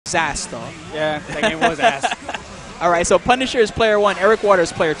looks ass, though. Yeah, that game was ass. All right, so Punisher is player 1. Erik Warda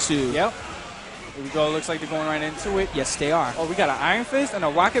is player 2. Yep. Here we go. Looks like they're going right into it. Yes, they are. Oh, we got an Iron Fist and a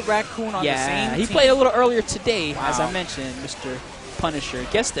Rocket Raccoon on the same team. He played a little earlier today, Wow. as I mentioned, Mr. Punisher.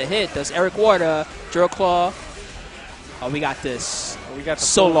 Gets the hit. Does Erik Warda. Drill Claw. Oh, we got this. Oh, we got the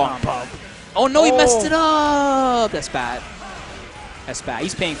so long pub. Oh, no, he messed it up. That's bad. That's bad.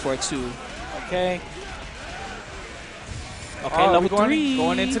 He's paying for it, too. Okay. Okay, level 3.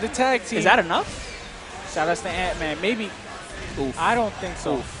 Going into the tag team. Is that enough? Shout out to Ant-Man. Maybe. Oof. I don't think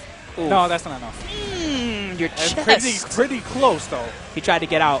so. Oof. Oof. No, that's not enough. Your It's chest. pretty close, though. He tried to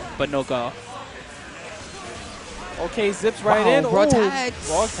get out, but no go. Okay, zips right in. Raw Ooh, tag.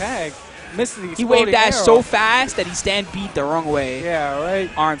 Raw tag. Missed the He waved that arrow. so fast that he stand beat the wrong way. Yeah,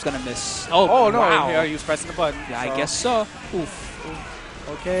 right. Arm's going to miss. Oh, no. wow. Yeah, he was pressing the button. Yeah, so. I guess so. Oof.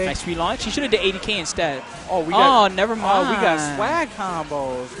 Okay. Nice relaunch. He should have did 80K instead. Oh, we got. Never mind. Oh, we got swag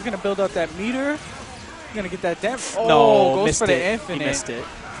combos. We're gonna build up that meter. We're gonna get that damage. Oh, no, goes missed for the it. infinite. He missed it.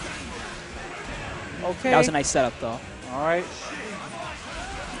 Okay. That was a nice setup, though. All right.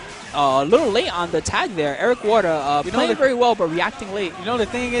 A little late on the tag there. Erik Warda playing very well, but reacting late. You know, the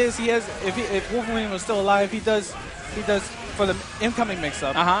thing is, he has. If Wolverine was still alive, he does for the incoming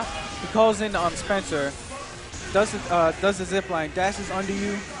mix-up. He calls in Spencer. Does the zip line, dashes under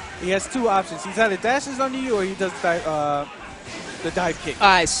you. He has two options. He's either dashes under you or he does the dive kick.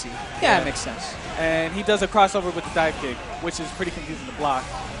 I see. Yeah, that makes sense. And he does a crossover with the dive kick, which is pretty confusing to block.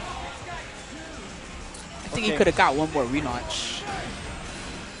 I think he could have got one more relaunch.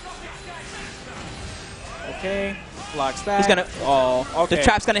 Okay, blocks that. He's gonna. Oh, okay. The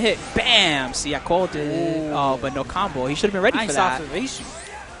trap's gonna hit. Bam! See, I called it. Ooh. Oh, but no combo. He should have been ready for that. Observation.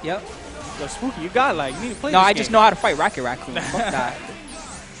 Yep. Yo, Spooky, you got like you need to play. No, this I game. just know how to fight Rocket Raccoon. Fuck that.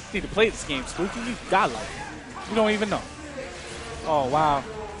 You need to play this game, Spooky. You got like. You don't even know. Oh wow,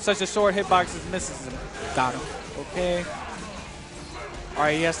 such a short hitbox misses him. Got him. Okay. All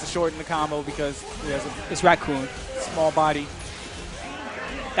right, he has to shorten the combo because he has a It's Raccoon. small body.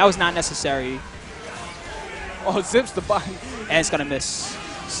 That was not necessary. Oh, it zips the body. And it's gonna miss.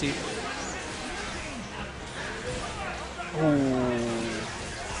 See. Ooh.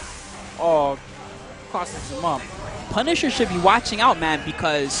 Oh, crosses him up. Punisher should be watching out, man,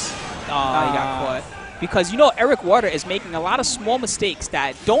 because he got caught. Because, you know, Erik Warda is making a lot of small mistakes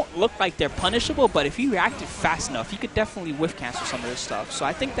that don't look like they're punishable, but if he reacted fast enough, he could definitely whiff cancel some of this stuff. So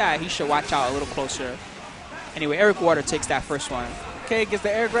I think that he should watch out a little closer. Anyway, Erik Warda takes that first one. Okay, gets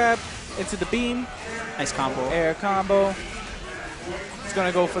the air grab into the beam. Nice combo. Air combo. He's going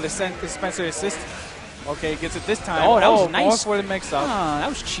to go for the Spencer assist. Okay, gets it this time. Oh, that was nice. Going for the mix-up. That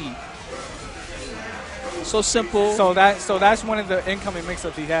was cheap. So simple. So that's one of the incoming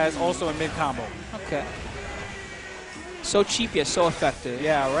mix-ups he has, also a mid-combo. Okay. So cheap yet so effective.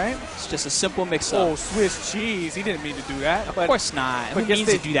 Yeah, right? It's just a simple mix-up. Oh, Swiss cheese. He didn't mean to do that. Of course not. Who needs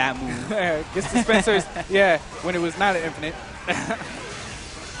to do that move? Gets the Spencer's, yeah, when it was not an infinite.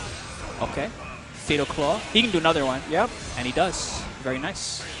 Okay. Fatal Claw. He can do another one. Yep. And he does. Very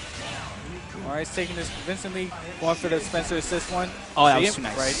nice. All right, he's taking this convincingly. Going for the Spencer assist one. Oh, that See was him? too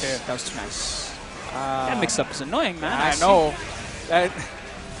nice. Right there. That was too nice. That mix-up is annoying, man. I know. That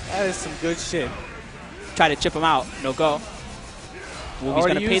is some good shit. Try to chip him out. No go. Wolvie's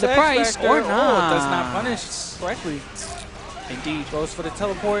going to pay the price or not. Oh, does not punish correctly. Indeed. Goes for the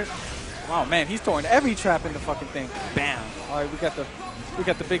teleport. Wow, man, he's throwing every trap in the fucking thing. Bam. All right, we got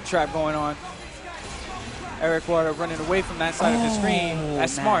the big trap going on. Erik Warda running away from that side of the screen.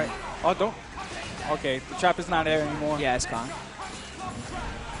 That's smart. Oh, don't. Okay, the trap is not there anymore. Yeah, it's gone.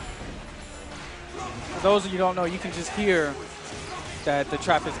 For those of you who don't know, you can just hear that the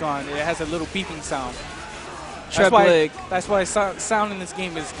trap is gone. It has a little beeping sound. That's why sound in this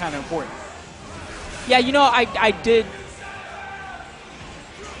game is kind of important. Yeah, you know, I did.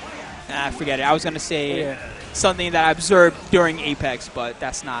 Forget it. I was going to say something that I observed during Apex, but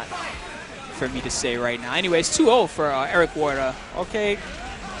that's not for me to say right now. Anyways, 2-0 for Erik Warda. Okay.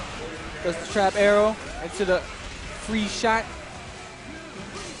 Does the trap arrow into the free shot.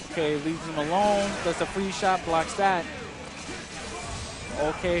 Okay, leaves him alone. Does the free shot, blocks that.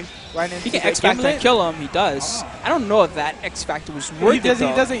 Okay, right into he can the X-Factor and kill him. He does. I don't know if that X-Factor was worth it,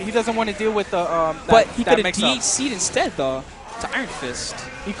 though. He doesn't want to deal with the but he could have DHC'd instead, though, to Iron Fist.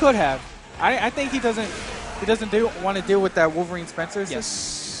 He could have. I think he doesn't want to deal with that Wolverine Spencer.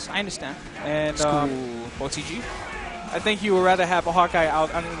 Yes, I understand. And OTG. I think he would rather have a Hawkeye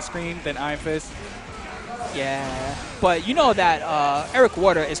out under the screen than Iron Fist. Yeah, but you know that Erik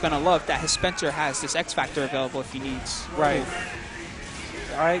Warda is going to love that his Spencer has this X-Factor available if he needs. Right.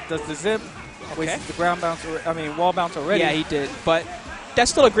 All right, does the zip. Okay. The ground bounce, wall bounce already. Yeah, he did. But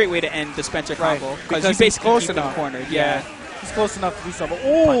that's still a great way to end the Spencer combo because you basically keep him cornered. Yeah. He's close enough to do something.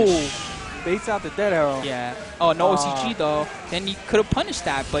 Oh, baits out the dead arrow. Yeah. Oh, no OCG though. Then he could have punished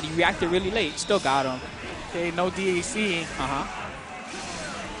that, but he reacted really late. Still got him. Okay, no DAC.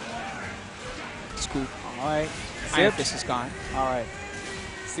 Scoop. All right. Iron Fist is gone. All right.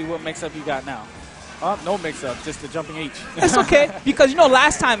 See what mix-up you got now. Oh, no mix-up, just the jumping H. That's okay, because, you know,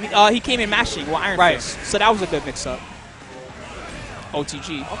 last time he came in mashing with Iron Fist, so that was a good mix-up.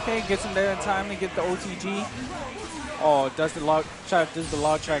 OTG. Okay, gets him there in time to get the OTG. Oh, does the log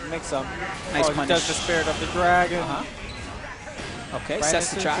track mix-up. Nice punish. He does the Spirit of the Dragon. Okay, Right sets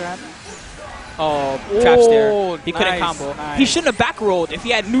the into trap. Oh, traps there. He couldn't nice, combo. nice. He shouldn't have back rolled. If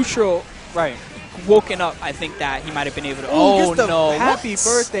he had neutral woken up, I think that he might have been able to. Oh, no. Happy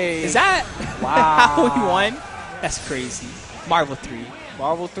birthday. Is that how he won? That's crazy. Marvel 3.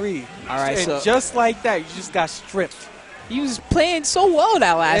 Marvel 3. All right, and so just like that, you just got stripped. he was playing so well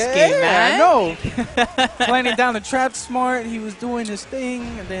that last game, man. I know. Planning down the trap smart. He was doing his thing,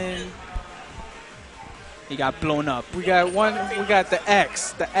 and then he got blown up. we got the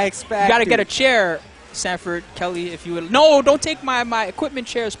X factor. You got to get a chair, Sanford, Kelly, if you would. No, don't take my equipment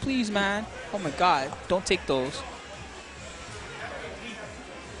chairs, please, man. Oh, my God. Don't take those.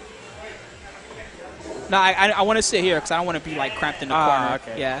 No, I want to sit here because I don't want to be, like, cramped in the corner.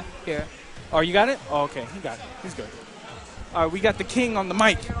 Okay. Yeah, here. Oh, you got it? Oh, okay. He got it. He's good. All right, we got the king on the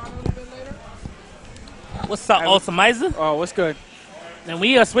mic. What's up, Ultimizer? Oh, what's good? And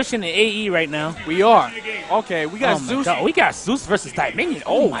we are switching to AE right now. We are. Okay, we got Zeus. God. We got Zeus versus Dominion.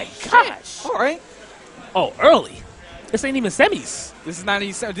 Oh, my gosh. All right. Oh, early. This ain't even semis. This is not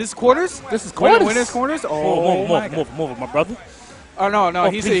even. This is quarters? This is quarters. Winners, corners? Oh, move, my brother. Oh, no. Oh,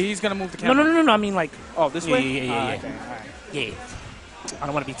 he's going to move the camera. No. I mean, like. Oh, this way? Yeah. Okay. All right. Yeah. I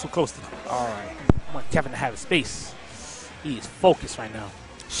don't want to be too close to him. All right. I want Kevin to have his space. He is focused right now.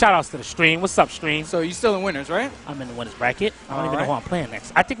 Shout outs to the stream. What's up, stream? So you still in winners, right? I'm in the winners bracket. I don't even right. know who I'm playing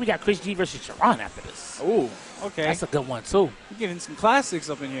next. I think we got Chris G versus Sharon after this. Ooh, okay. That's a good one, too. We're getting some classics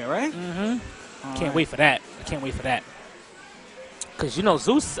up in here, right? Mm-hmm. Can't wait for that. I can't wait for that. Because, you know,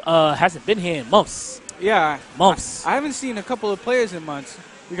 Zeus hasn't been here in months. Yeah. Months. I haven't seen a couple of players in months.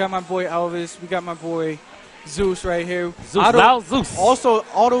 We got my boy Elvis. We got my boy Zeus right here. Zeus. Also,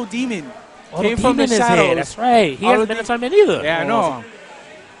 Auto Demon. Came from the Demon is shadows. here. That's right. He hasn't been in a tournament either. Yeah, I know.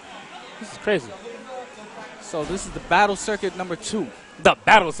 This is crazy. So this is the Battle Circuit number 2. The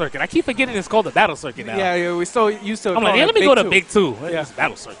Battle Circuit. I keep forgetting it's called the Battle Circuit now. Yeah, we're so used to. I'm like, let me go to Big 2. Yeah. It's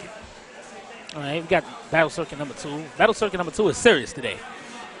Battle Circuit. All right, we got Battle Circuit number 2. Battle Circuit number 2 is serious today.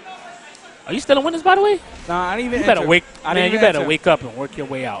 Are you still in winners, by the way? Nah, I didn't even You better enter. you better wake up and work your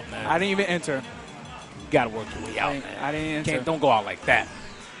way out, man. I didn't even enter. You gotta work your way out, man. I didn't enter. Don't go out like that.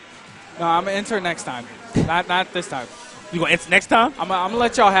 No, I'm gonna enter next time. not this time. You gonna enter next time? I'm gonna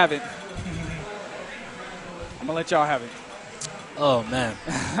let y'all have it. I'm gonna let y'all have it. Oh man.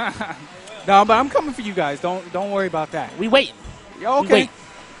 No, but I'm coming for you guys. Don't worry about that. We waiting. Yeah, okay.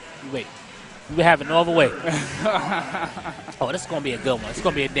 We wait. We have it all the way. Oh, this is gonna be a good one. It's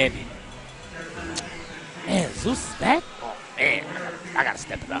gonna be a dandy. Man, Zeus is back? Oh man, I gotta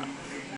step it up.